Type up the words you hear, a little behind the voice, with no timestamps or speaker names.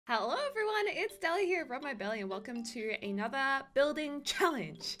Hello everyone, it's Deli here, Rub My Belly, and welcome to another building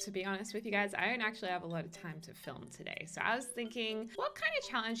challenge. To be honest with you guys, I don't actually have a lot of time to film today. So I was thinking, what kind of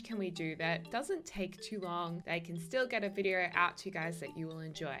challenge can we do that doesn't take too long, that I can still get a video out to you guys that you will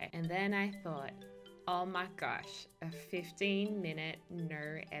enjoy? And then I thought, oh my gosh, a 15-minute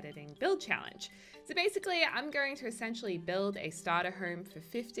no editing build challenge. So basically, I'm going to essentially build a starter home for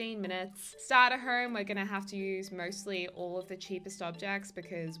 15 minutes. Starter home, we're gonna have to use mostly all of the cheapest objects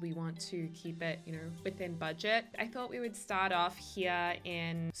because we want to keep it, within budget. I thought we would start off here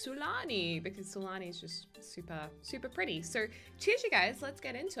in Sulani because Sulani is just super pretty. So cheers you guys, let's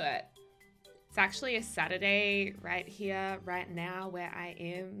get into it. It's actually a Saturday right here, right now where I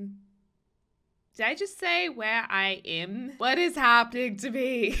am. Did I just say where I am? What is happening to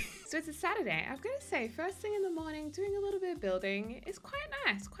me? So it's a Saturday. I've got to say, first thing in the morning, doing a little bit of building is quite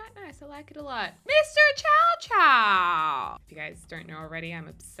nice, I like it a lot. Mr. Chow Chow! If you guys don't know already, I'm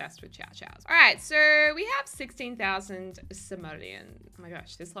obsessed with Chow Chows. All right, so we have 16,000 simoleon. Oh my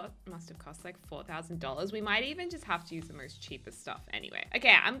gosh, this lot must have cost like $4,000. We might even just have to use the most cheapest stuff anyway.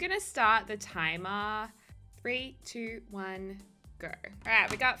 Okay, I'm gonna start the timer. 3, 2, 1, go. All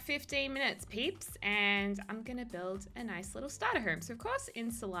right, we got 15 minutes, peeps, and I'm gonna build a nice little starter home. So of course, in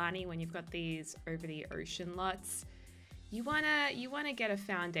Sulani, when you've got these over the ocean lots, you wanna get a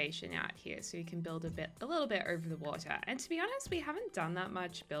foundation out here so you can build a little bit over the water. And to be honest, we haven't done that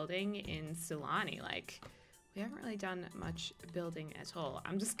much building in Sulani. Like, we haven't really done much building at all.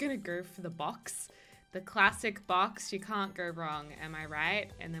 I'm just gonna go for the box. The classic box, you can't go wrong, am I right?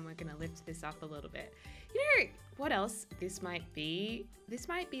 And then we're gonna lift this up a little bit. You know what else this might be? This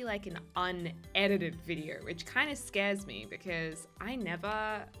might be like an unedited video, which kind of scares me because I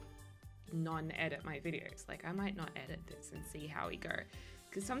never non-edit my videos. Like, I might not edit this and see how we go.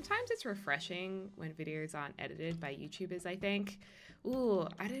 Because sometimes it's refreshing when videos aren't edited by YouTubers, I think. Ooh,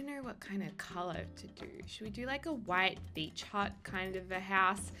 I don't know what kind of color to do. Should we do like a white beach hut kind of a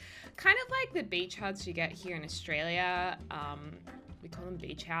house? Kind of like the beach huts you get here in Australia. We call them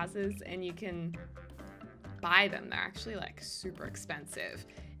beach houses, and you can buy them. They're actually like super expensive,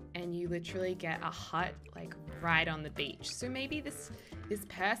 and you literally get a hut like right on the beach. So maybe this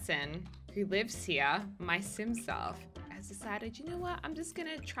person who lives here, my sim self, has decided, you know what, I'm just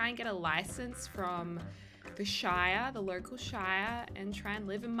gonna try and get a license from the Shire, the local Shire, and try and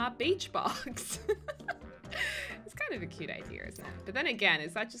live in my beach box. It's kind of a cute idea, isn't it? But then again,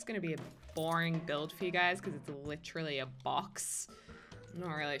 is that just gonna be a boring build for you guys because it's literally a box? I'm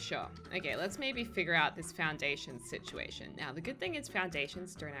not really sure. Okay, let's maybe figure out this foundation situation. Now, the good thing is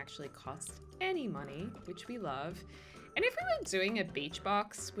foundations don't actually cost any money, which we love. And if we were doing a beach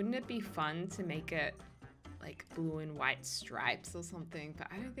box, wouldn't it be fun to make it like blue and white stripes or something? But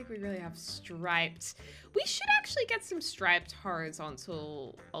I don't think we really have striped. We should actually get some striped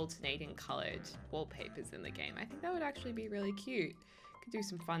horizontal alternating colored wallpapers in the game. I think that would actually be really cute. Could do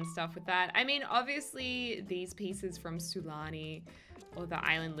some fun stuff with that. I mean, obviously these pieces from Sulani or the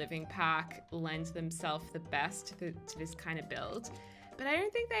Island Living Pack lend themselves the best to this kind of build. But I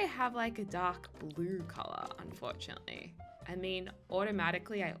don't think they have like a dark blue color, unfortunately. I mean,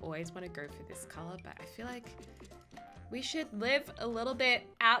 automatically I always want to go for this color, but I feel like we should live a little bit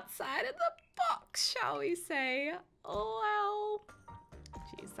outside of the box, shall we say? Oh, well.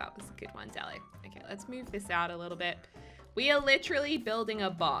 Jeez, that was a good one, Deli. Okay, let's move this out a little bit. We are literally building a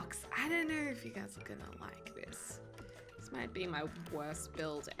box. I don't know if you guys are gonna like this. This might be my worst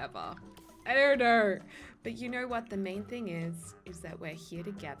build ever. I don't know. But you know what? The main thing is that we're here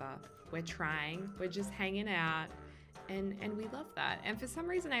together. We're trying. We're just hanging out. And we love that. And for some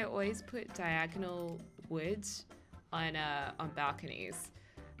reason, I always put diagonal wood on balconies.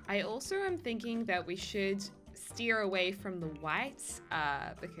 I also am thinking that we should steer away from the white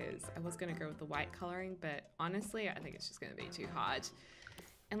because I was going to go with the white coloring, but honestly, I think it's just going to be too hard.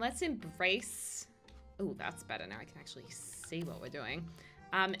 And let's embrace... Oh, that's better. Now I can actually see what we're doing.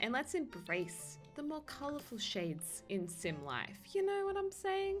 And let's embrace the more colorful shades in sim life. You know what I'm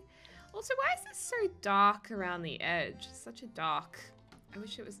saying? Also, why is this so dark around the edge? Such a dark... I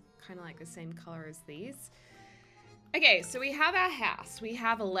wish it was kind of like the same color as these. Okay, so we have our house. We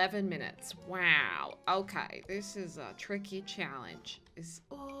have 11 minutes. Wow. Okay, this is a tricky challenge.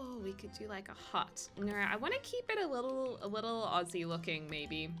 Oh, we could do like a hut. No, I want to keep it a little Aussie looking,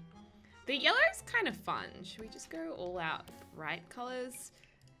 maybe. The yellow's kind of fun. Should we just go all out bright colors?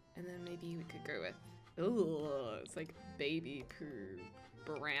 And then maybe we could go with... Ooh, it's like baby poo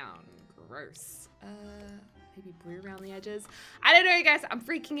brown. Gross. Maybe blue around the edges. I don't know, you guys. I'm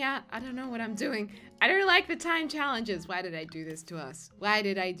freaking out. I don't know what I'm doing. I don't like the time challenges. Why did I do this to us? Why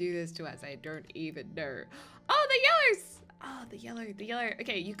did I do this to us? I don't even know. Oh, the yellows. Oh, the yellow, the yellow.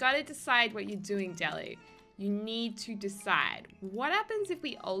 Okay, you gotta decide what you're doing, Deli. You need to decide. What happens if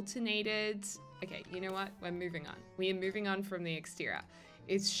we alternated? Okay, you know what? We're moving on. We are moving on from the exterior.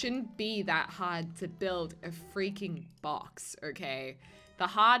 It shouldn't be that hard to build a freaking box, okay? The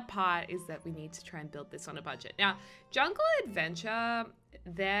hard part is that we need to try and build this on a budget. Now, Jungle Adventure,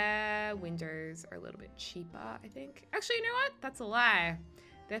 their windows are a little bit cheaper, I think. Actually, you know what? That's a lie.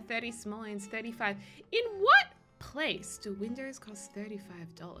 They're 30 simoleons, 35. In what place do windows cost $35?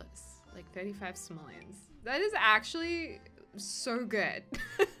 Like 35 simoleons. That is actually so good.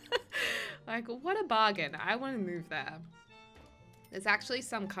 Like, what a bargain. I want to move there. There's actually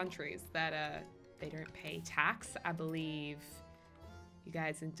some countries that they don't pay tax. I believe you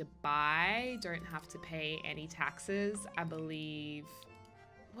guys in Dubai don't have to pay any taxes. I believe,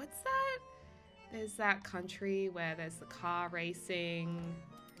 what's that? There's that country where there's the car racing.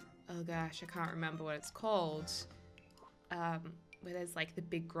 Oh gosh, I can't remember what it's called. Where there's like the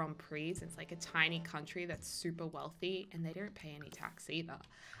big Grand Prix. It's like a tiny country that's super wealthy and they don't pay any tax either.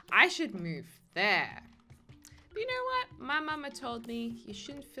 I should move there. But you know what? My mama told me you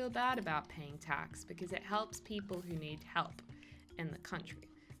shouldn't feel bad about paying tax because it helps people who need help in the country.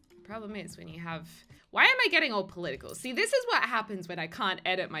 The problem is when you have... Why am I getting all political? See, this is what happens when I can't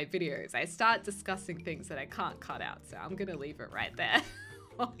edit my videos. I start discussing things that I can't cut out, so I'm gonna leave it right there.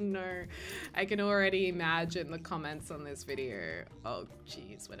 Oh no, I can already imagine the comments on this video. Oh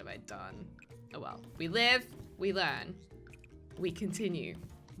geez, what have I done? Oh well, we live, we learn, we continue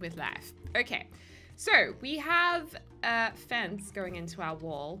with life. Okay, so we have a fence going into our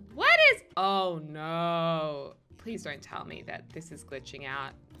wall. What is, oh no. Please don't tell me that this is glitching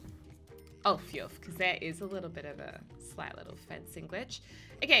out. Oh, phew, because there is a little bit of a slight little fencing glitch.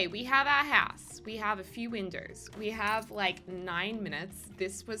 Okay, we have our house. We have a few windows. We have like 9 minutes.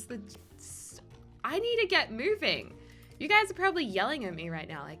 This was the... I need to get moving. You guys are probably yelling at me right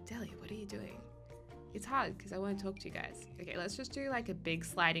now. Like, Deli, what are you doing? It's hard because I want to talk to you guys. Okay, let's just do like a big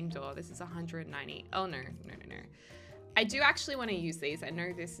sliding door. This is 190. Oh, no. I do actually want to use these. I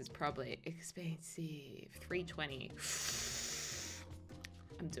know this is probably expensive. 320.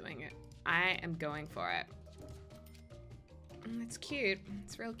 I'm doing it. I am going for it. It's cute.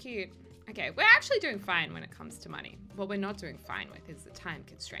 It's real cute. Okay, we're actually doing fine when it comes to money. What we're not doing fine with is the time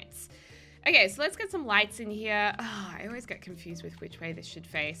constraints. Okay, so let's get some lights in here. Oh, I always get confused with which way this should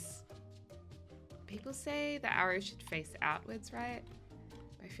face. People say the arrow should face outwards, right?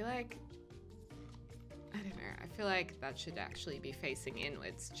 I feel like... I don't know. I feel like that should actually be facing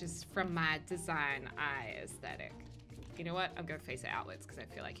inwards, just from my design eye aesthetic. You know what? I'm going to face it outwards because I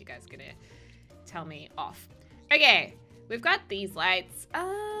feel like you guys are going to tell me off. Okay, we've got these lights.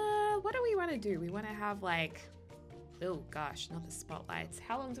 What do we want to do? We want to have like... Oh gosh, not the spotlights.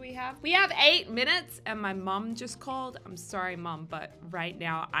 How long do we have? We have 8 minutes and my mom just called. I'm sorry, Mom, but right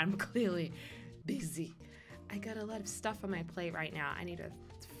now I'm clearly busy. I got a lot of stuff on my plate right now. I need to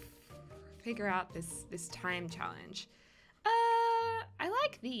figure out this time challenge. I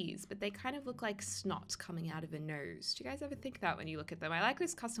like these, but they kind of look like snot coming out of a nose. Do you guys ever think that when you look at them? I like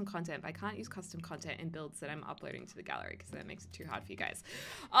this custom content, but I can't use custom content in builds that I'm uploading to the gallery because that makes it too hard for you guys.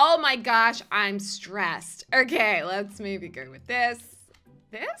 Oh my gosh, I'm stressed. Okay, let's maybe go with this.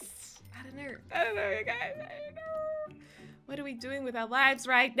 This? I don't know, you guys. I don't know. What are we doing with our lives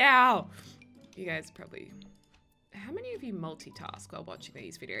right now? You guys probably... How many of you multitask while watching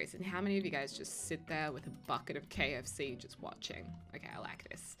these videos? And how many of you guys just sit there with a bucket of KFC just watching? Okay, I like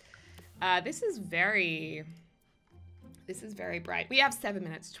this. This is very bright. We have 7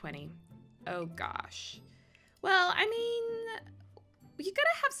 minutes 20. Oh gosh. Well, I mean, you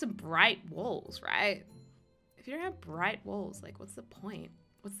gotta have some bright walls, right? If you don't have bright walls, like what's the point?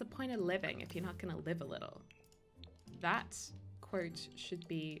 What's the point of living if you're not gonna live a little? That quote should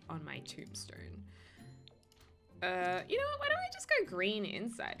be on my tombstone. You know what? Why don't we just go green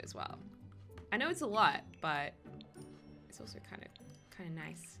inside as well? I know it's a lot, but it's also kind of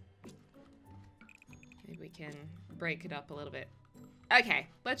nice. Maybe we can break it up a little bit. Okay,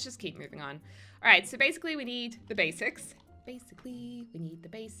 let's just keep moving on. All right, so basically we need the basics.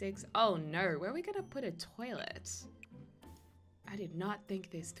 Oh no, where are we gonna put a toilet? I did not think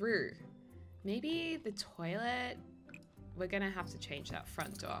this through. Maybe the toilet... We're gonna have to change that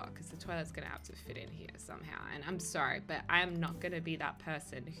front door because the toilet's gonna have to fit in here somehow. And I'm sorry, but I'm not gonna be that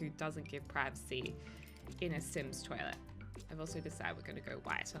person who doesn't give privacy in a Sims toilet. I've also decided we're gonna go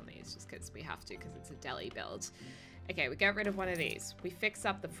white on these just because we have to because it's a deli build. Okay, we get rid of one of these. We fix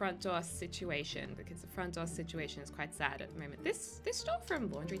up the front door situation because the front door situation is quite sad at the moment. This door from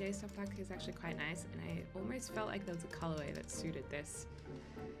Laundry Day Stuff Pack is actually quite nice and I almost felt like there was a colorway that suited this.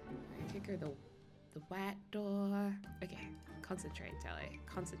 I could go the The white door. Okay, concentrate, Deli.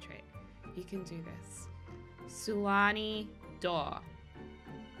 Concentrate. You can do this. Sulani door.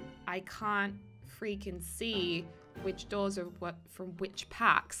 I can't freaking see which doors are what from which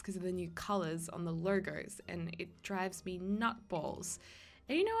packs because of the new colors on the logos, and it drives me nutballs.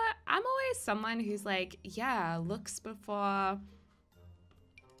 And you know what? I'm always someone who's like, yeah, looks before...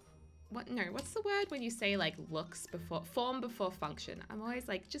 what's the word when you say like looks before... form before function? I'm always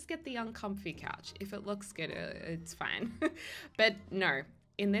like, just get the uncomfy couch. If it looks good, it's fine. But no.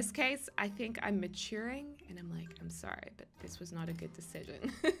 In this case, I think I'm maturing, and I'm like, I'm sorry, but this was not a good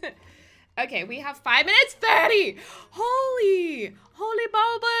decision. Okay, we have 5 minutes 30. Holy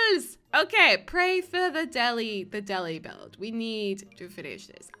bubbles. Okay, pray for the deli build. We need to finish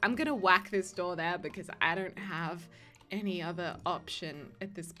this. I'm gonna whack this door there because I don't have any other option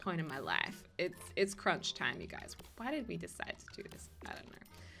at this point in my life. It's crunch time, you guys. Why did we decide to do this? I don't know.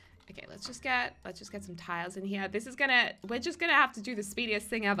 Okay, let's just get some tiles in here. We're just gonna have to do the speediest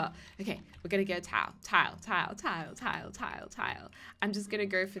thing ever. Okay, we're gonna get a tile. I'm just gonna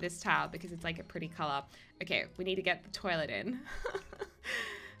go for this tile because it's like a pretty color. Okay, we need to get the toilet in.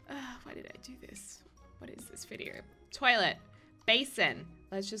 Why did I do this? What is this video? Toilet, basin.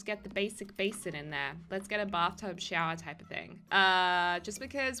 Let's just get the basic basin in there. Let's get a bathtub shower type of thing. Just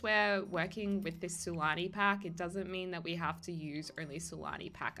because we're working with this Sulani pack, it doesn't mean that we have to use only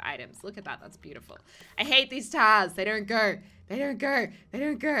Sulani pack items. Look at that, that's beautiful. I hate these tires, they don't go.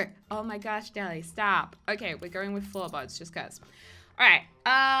 Oh my gosh, Deli, stop. Okay, we're going with floorboards, just cause. All right,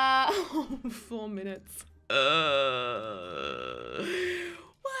 4 minutes. What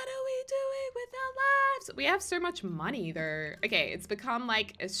are we doing with our lives? We have so much money though. Okay, it's become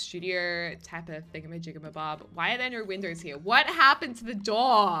like a studio type of thingamajigamabob. Why are there no windows here? What happened to the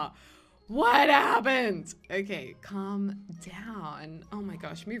door? What happened? Okay, calm down. Oh my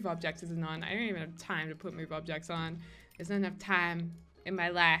gosh, move objects isn't on. I don't even have time to put move objects on. There's not enough time in my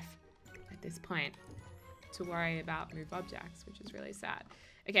life at this point to worry about move objects, which is really sad.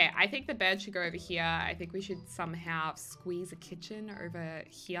 Okay, I think the bed should go over here. I think we should somehow squeeze a kitchen over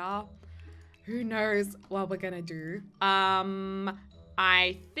here. Who knows what we're gonna do.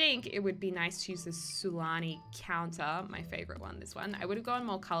 I think it would be nice to use the Sulani counter, my favorite one, this one. I would have gone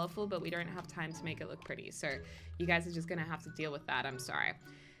more colorful, but we don't have time to make it look pretty. So you guys are just gonna have to deal with that, I'm sorry.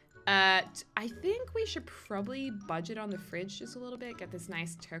 I think we should probably budget on the fridge just a little bit, get this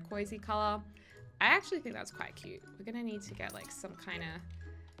nice turquoisey color. I actually think that's quite cute. We're gonna need to get like some kind of,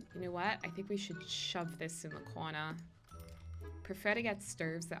 you know what? I think we should shove this in the corner. Prefer to get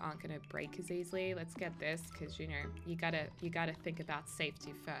stoves that aren't gonna break as easily. Let's get this, because you know, you gotta think about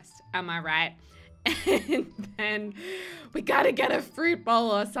safety first. Am I right? And then we gotta get a fruit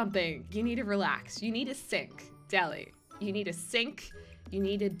bowl or something. You need to relax. You need a sink, Deli. You need a sink. You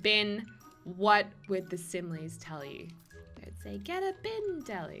need a bin. What would the Simlies tell you? They'd say, get a bin,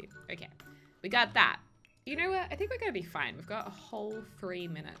 Deli. Okay, we got that. You know what? I think we're gonna be fine. We've got a whole 3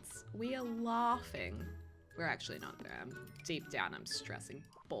 minutes. We are laughing. We're actually not there. Deep down, I'm stressing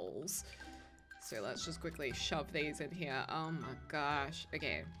balls. So let's just quickly shove these in here. Oh my gosh.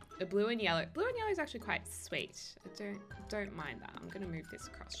 Okay, the blue and yellow. Blue and yellow is actually quite sweet. I don't mind that. I'm gonna move this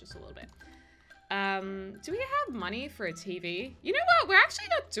across just a little bit. Do we have money for a TV? You know what? We're actually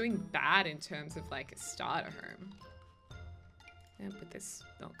not doing bad in terms of like a starter home. And put this.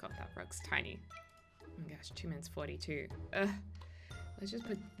 Oh god, that rug's tiny. Oh my gosh, 2 minutes 42. Ugh. Let's just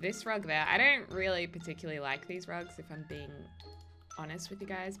put this rug there. I don't really particularly like these rugs, if I'm being honest with you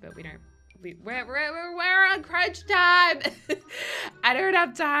guys, but we're on crunch time. I don't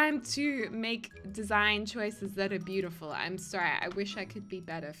have time to make design choices that are beautiful. I'm sorry. I wish I could be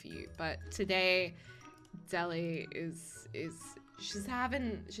better for you, but today Deli she's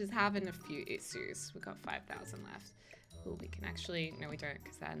having a few issues. We've got 5,000 left. Oh, we can actually, no we don't,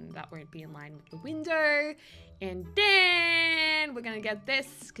 because then that won't be in line with the window. And then we're gonna get this,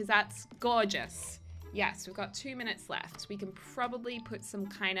 because that's gorgeous. Yes, we've got 2 minutes left. We can probably put some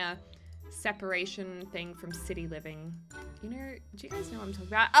kind of separation thing from city living. You know, do you guys know what I'm talking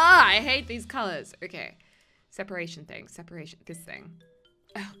about? Ah, I hate these colors. Okay, separation thing, this thing.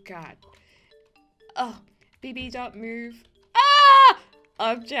 Oh God. Oh, BB.move. Ah!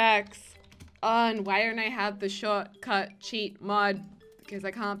 Objects. On. Why don't I have the shortcut cheat mod? Because I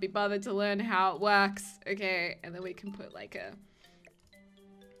can't be bothered to learn how it works. Okay, and then we can put like a...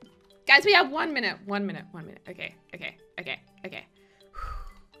 Guys, we have 1 minute. 1 minute. Okay.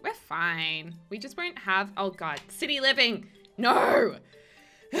 We're fine. We just won't have... Oh God, city living. No!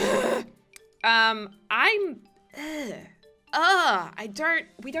 We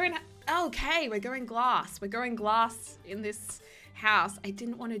don't... Okay, we're going glass. We're going glass in this house, I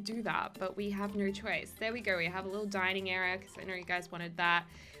didn't want to do that, but we have no choice. There we go. We have a little dining area because I know you guys wanted that.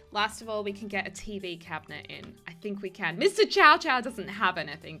 Last of all, we can get a TV cabinet in. I think we can. Mr. Chow Chow doesn't have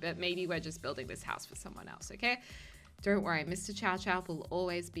anything, but maybe we're just building this house for someone else, okay? Don't worry, Mr. Chow Chow will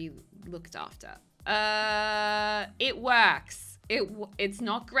always be looked after. It works. It's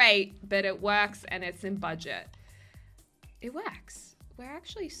not great, but it works and it's in budget. It works. We're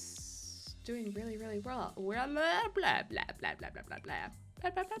actually doing really, really well. Blah, blah, blah, blah, blah, blah, blah, blah, blah,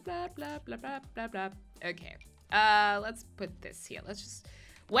 blah, blah, blah, blah, blah, blah, blah. Okay. Let's put this here. Let's just,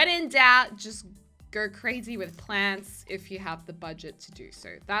 when in doubt, just go crazy with plants if you have the budget to do so.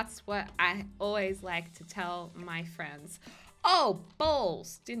 That's what I always like to tell my friends. Oh,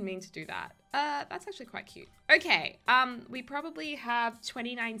 balls. Didn't mean to do that. That's actually quite cute. Okay. We probably have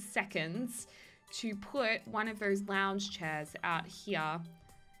 29 seconds to put one of those lounge chairs out here.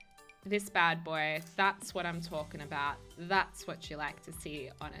 This bad boy, that's what I'm talking about. That's what you like to see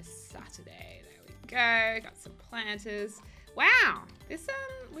on a Saturday. There we go. Got some planters. Wow, this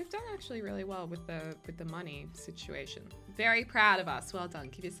we've done actually really well with the money situation. Very proud of us. Well done.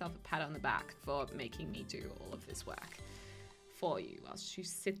 Give yourself a pat on the back for making me do all of this work for you whilst you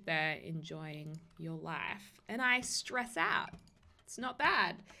sit there enjoying your life and I stress out. It's not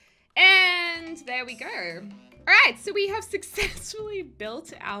bad. And there we go. All right, so we have successfully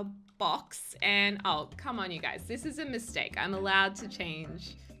built our box and oh, come on you guys, this is a mistake. I'm allowed to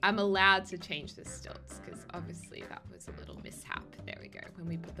change the stilts because obviously that was a little mishap. There we go, when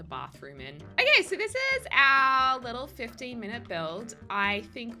we put the bathroom in. Okay, so this is our little 15-minute build. I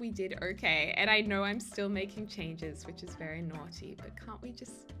think we did okay, and I know I'm still making changes, which is very naughty, but can't we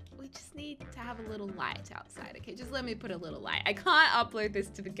just need to have a little light outside, okay? Just let me put a little light. I can't upload this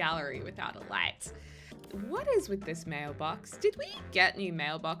to the gallery without a light. What is with this mailbox? Did we get new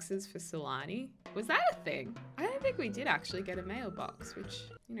mailboxes for Solani? Was that a thing? I don't think we did actually get a mailbox, which,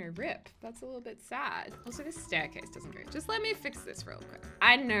 you know, rip. That's a little bit sad. Also, this staircase doesn't go. Just let me fix this real quick.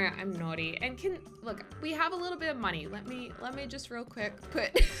 I know I'm naughty and look, we have a little bit of money. Let me just real quick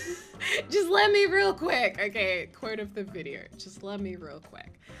just let me real quick. Okay, quote of the video. Just let me real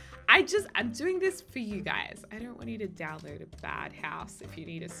quick. I'm doing this for you guys. I don't want you to download a bad house if you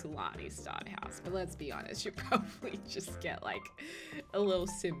need a Solani start house. But let's be honest, you probably just get like a little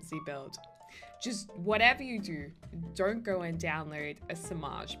Simsy build. Just whatever you do, don't go and download a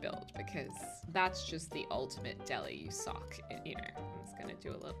Samaj build because that's just the ultimate deli. You suck. You know, I'm just gonna do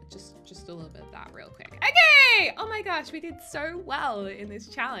a little, just a little bit of that real quick. Okay! Oh my gosh, we did so well in this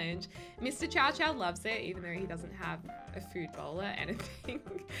challenge. Mr. Chow Chow loves it, even though he doesn't have a food bowl or anything.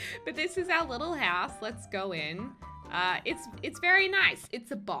 But this is our little house. Let's go in. It's very nice.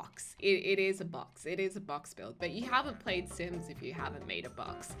 It's a box. It is a box. It is a box build, but you haven't played Sims if you haven't made a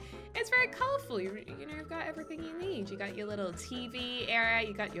box. It's very colorful. You know, you've got everything you need. You got your little TV area,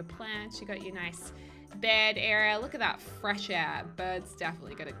 you got your plants, you got your nice bed area. Look at that fresh air. Birds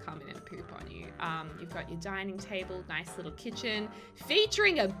definitely gonna come in and poop on you. You've got your dining table, nice little kitchen,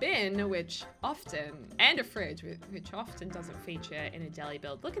 featuring a bin, which often, and a fridge, which often doesn't feature in a deli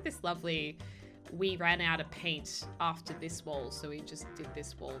build. Look at this lovely, we ran out of paint after this wall, so we just did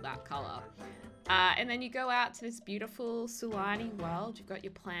this wall that color. And then you go out to this beautiful Solani world. You've got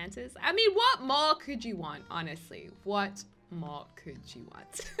your planters. I mean, what more could you want, honestly? What more could you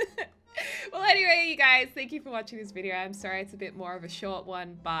want? Well, anyway, you guys, thank you for watching this video. I'm sorry it's a bit more of a short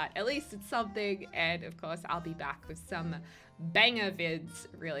one, but at least it's something. And of course, I'll be back with some banger vids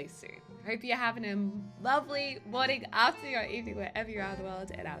really soon. Hope you're having a lovely morning, afternoon, or evening, wherever you are in the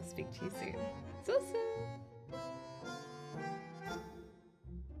world, and I'll speak to you soon. So soon.